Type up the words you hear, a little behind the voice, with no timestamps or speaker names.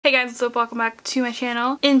Hey guys, what's up? Welcome back to my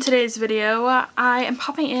channel. In today's video, I am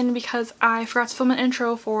popping in because I forgot to film an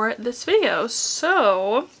intro for this video.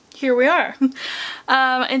 So here we are.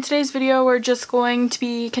 In today's video, we're just going to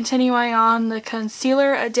be continuing on the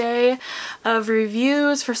concealer a day of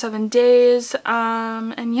reviews for 7 days.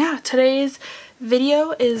 And yeah, today's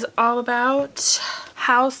video is all about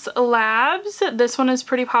Haus Labs. This one is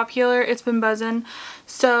pretty popular. It's been buzzing.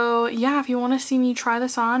 So yeah, if you want to see me try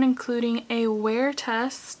this on, including a wear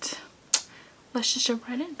test, let's just jump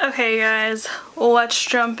right in. Okay guys, let's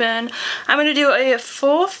jump in. I'm going to do a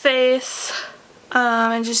full face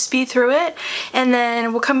and just speed through it, and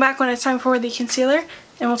then we'll come back when it's time for the concealer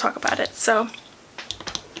and we'll talk about it. So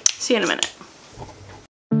see you in a minute.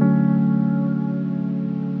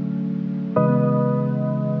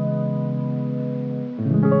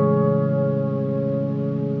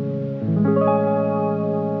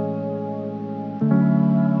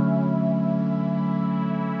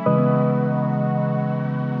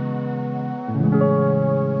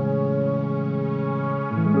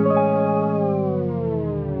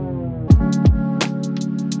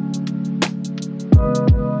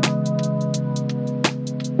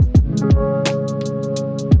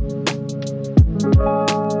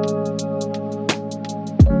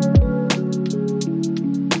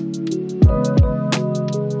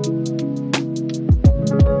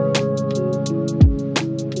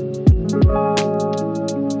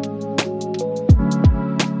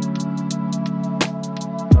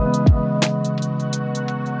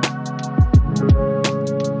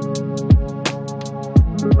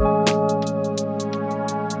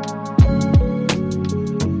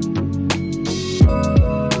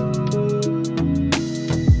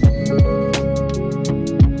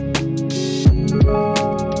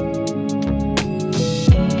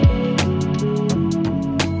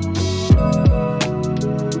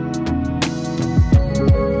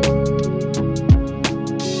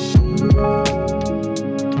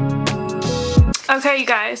 Okay you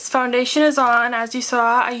guys, foundation is on. As you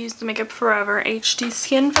saw, I used the Makeup Forever HD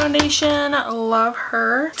Skin Foundation. Love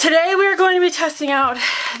her. Today we are going to be testing out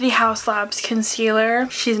the Haus Labs concealer.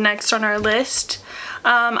 She's next on our list.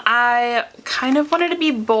 I kind of wanted to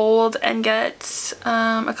be bold and get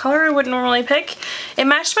a color I wouldn't normally pick. It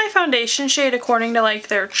matched my foundation shade according to like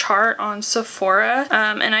their chart on Sephora,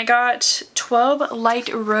 and I got 12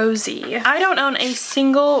 Light Rosy. I don't own a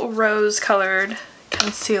single rose colored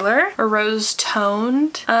concealer or rose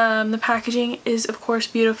toned. The packaging is of course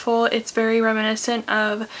beautiful. It's very reminiscent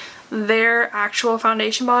of their actual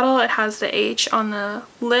foundation bottle. It has the H on the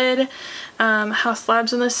lid, Haus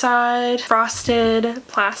Labs on the side, frosted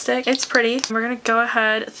plastic. It's pretty. We're gonna go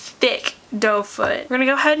ahead, thick doe foot. We're gonna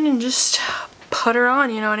go ahead and just put her on,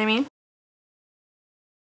 you know what I mean?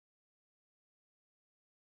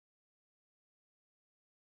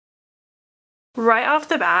 Right off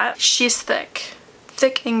the bat, she's thick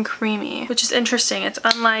and creamy, which is interesting. It's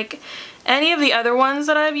unlike any of the other ones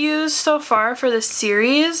that I've used so far for this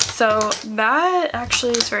series, so that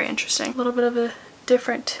actually is very interesting. A little bit of a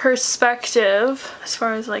different perspective as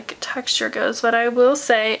far as like texture goes, but I will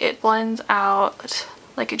say it blends out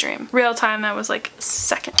like a dream. Real time, that was like a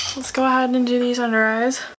second. Let's go ahead and do these under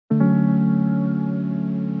eyes.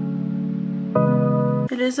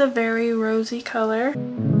 It is a very rosy color.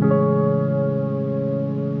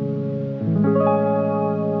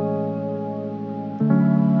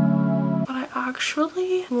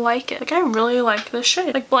 Actually like it. Like, I really like this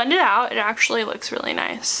shade. Like, blended out, it actually looks really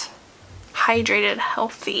nice. Hydrated,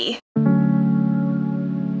 healthy.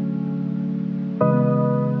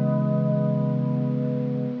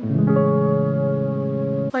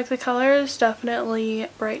 Like, the color is definitely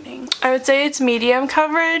brightening. I would say it's medium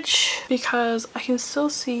coverage because I can still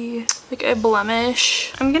see like a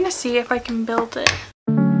blemish. I'm gonna see if I can build it.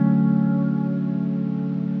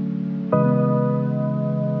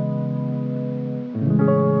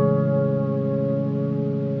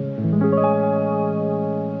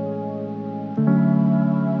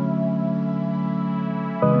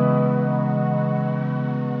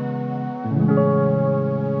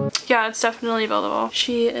 Yeah, it's definitely buildable.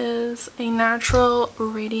 She is a natural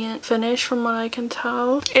radiant finish from what I can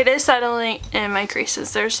tell. It is settling in my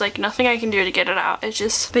creases. There's like nothing I can do to get it out. It's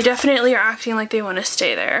just, they definitely are acting like they want to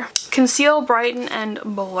stay there. Conceal, brighten, and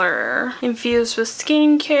blur. Infused with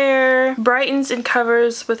skincare. Brightens and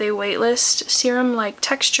covers with a weightless serum-like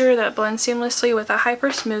texture that blends seamlessly with a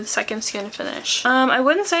hyper smooth second skin finish. I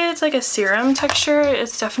wouldn't say it's like a serum texture.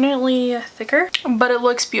 It's definitely thicker, but it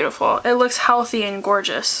looks beautiful. It looks healthy and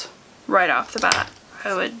gorgeous right off the bat.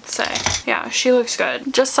 I would say. Yeah, she looks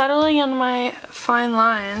good. Just settling in my fine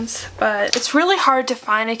lines, but it's really hard to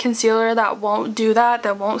find a concealer that won't do that,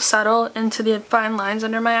 that won't settle into the fine lines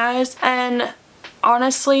under my eyes. And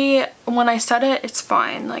honestly, when I set it, it's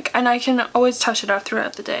fine. Like, and I can always touch it up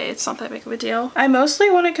throughout the day. It's not that big of a deal. I mostly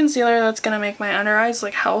want a concealer that's gonna make my under eyes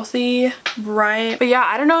look healthy, bright. But yeah,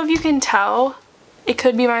 I don't know if you can tell. It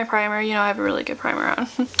could be my primer. You know, I have a really good primer on.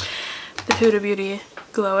 The Huda Beauty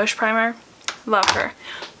Glowish primer. Love her.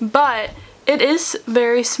 But it is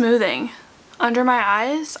very smoothing. Under my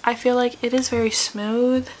eyes, I feel like it is very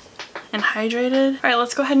smooth and hydrated. All right,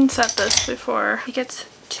 let's go ahead and set this before it gets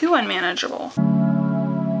too unmanageable.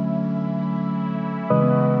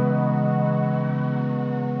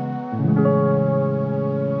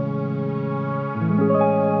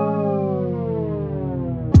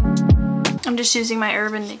 I'm just using my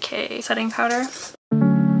Urban Decay setting powder.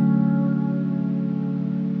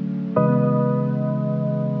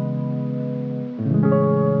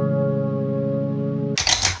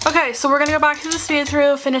 Okay, so we're gonna go back to the speed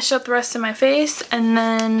through, finish up the rest of my face, and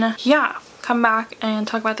then, yeah, come back and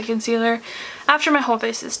talk about the concealer after my whole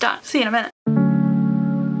face is done. See you in a minute.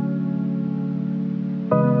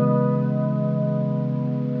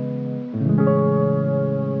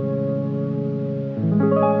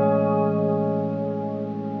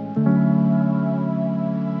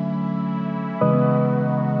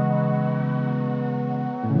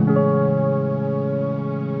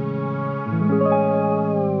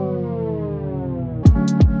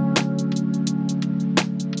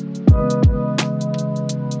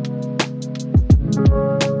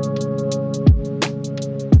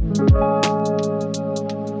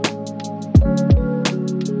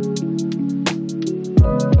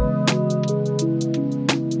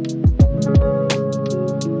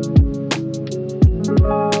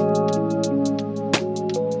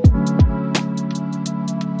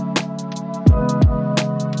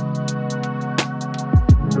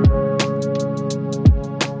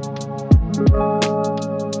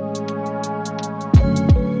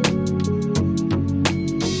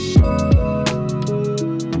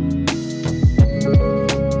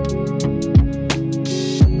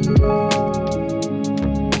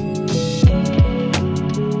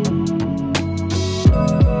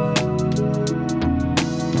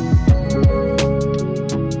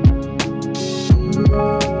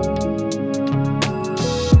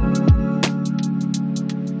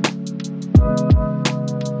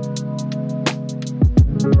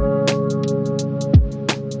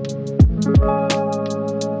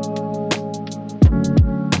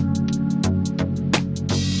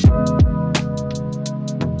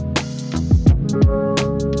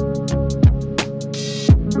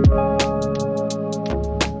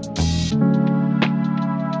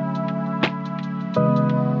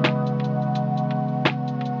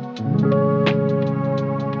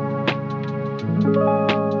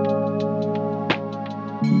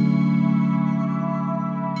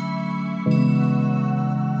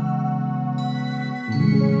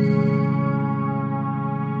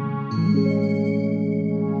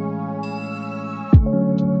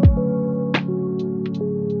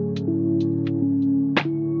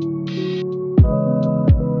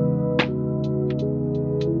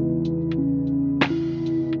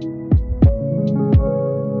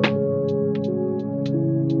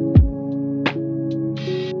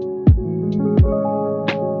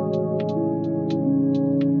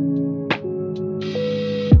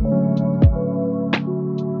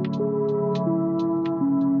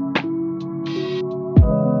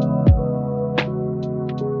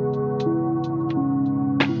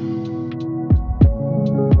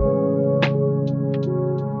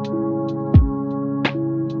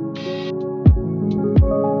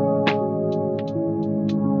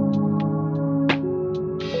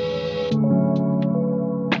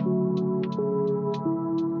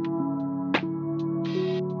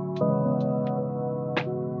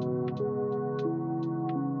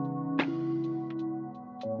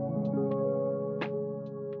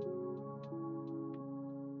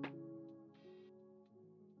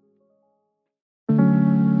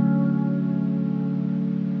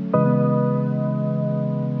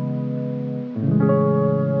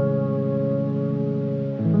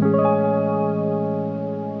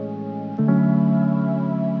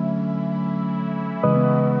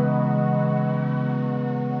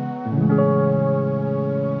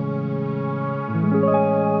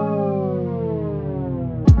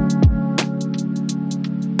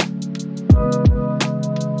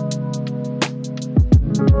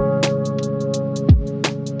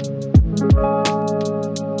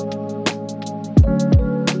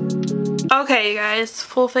 Okay, you guys,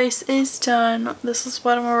 full face is done. This is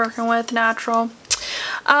what I'm working with, natural.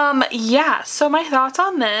 Yeah, so my thoughts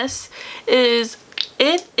on this is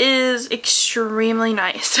it is extremely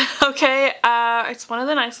nice. Okay, it's one of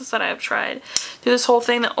the nicest that I've tried through this whole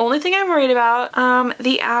thing. The only thing I'm worried about,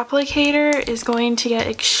 the applicator is going to get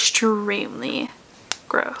extremely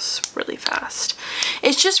gross really fast.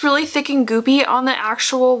 It's just really thick and goopy on the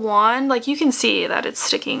actual wand. Like, you can see that it's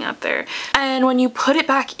sticking up there, and when you put it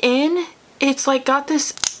back in, it's like got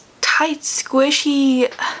this tight,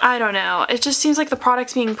 squishy, I don't know, it just seems like the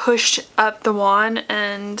product's being pushed up the wand,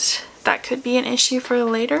 and that could be an issue for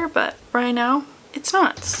later, but right now it's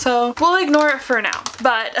not, so we'll ignore it for now.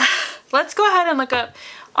 But let's go ahead and look up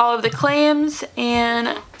all of the claims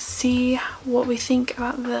and see what we think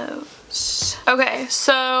about those. Okay,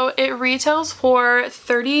 so it retails for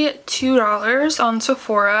 $32 on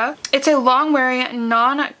Sephora. It's a long-wearing,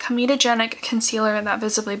 non-comedogenic concealer that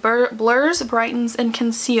visibly blurs, brightens, and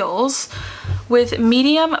conceals with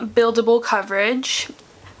medium buildable coverage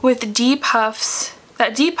with depuffs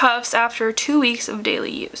that depuffs after 2 weeks of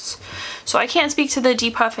daily use. So I can't speak to the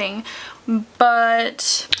depuffing,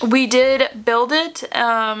 but we did build it,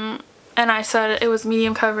 and I said it was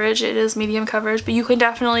medium coverage. It is medium coverage, but you can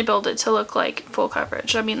definitely build it to look like full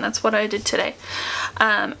coverage. I mean, that's what I did today.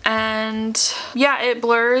 And yeah, it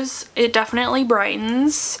blurs, it definitely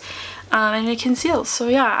brightens, and it conceals. So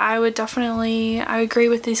yeah, I agree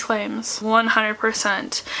with these claims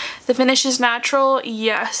 100%. The finish is natural.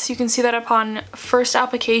 Yes, you can see that upon first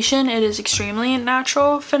application, it is extremely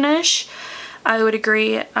natural finish. I would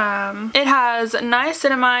agree. It has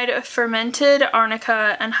niacinamide, fermented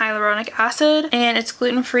arnica, and hyaluronic acid, and it's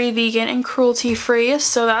gluten-free, vegan, and cruelty-free,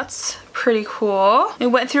 so that's pretty cool.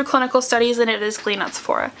 It went through clinical studies, and it is clean at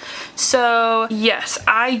Sephora. So yes,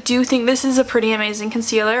 I do think this is a pretty amazing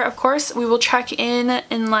concealer. Of course, we will check in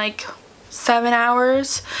like 7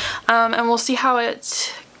 hours, and we'll see how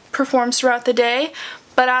it performs throughout the day.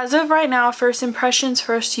 But as of right now, first impressions,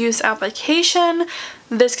 first use application,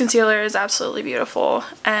 this concealer is absolutely beautiful.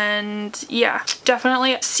 And yeah,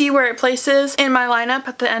 definitely see where it places in my lineup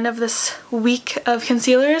at the end of this week of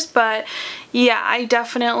concealers. But yeah,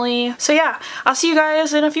 so yeah, I'll see you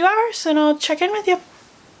guys in a few hours, and I'll check in with you.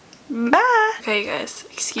 Bye! Okay, you guys,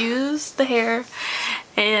 excuse the hair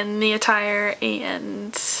and the attire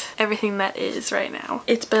and everything that is right now.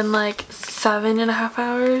 It's been like 7.5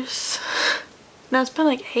 hours. No, it's been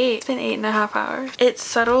like 8. It's been 8.5 hours. It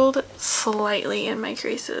settled slightly in my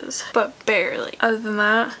creases, but barely. Other than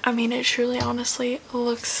that, I mean, it truly honestly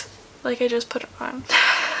looks like I just put it on.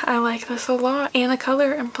 I like this a lot, and the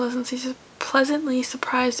color, I'm pleasantly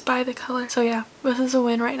surprised by the color. So yeah, this is a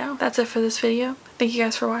win right now. That's it for this video. Thank you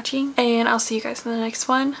guys for watching, and I'll see you guys in the next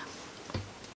one.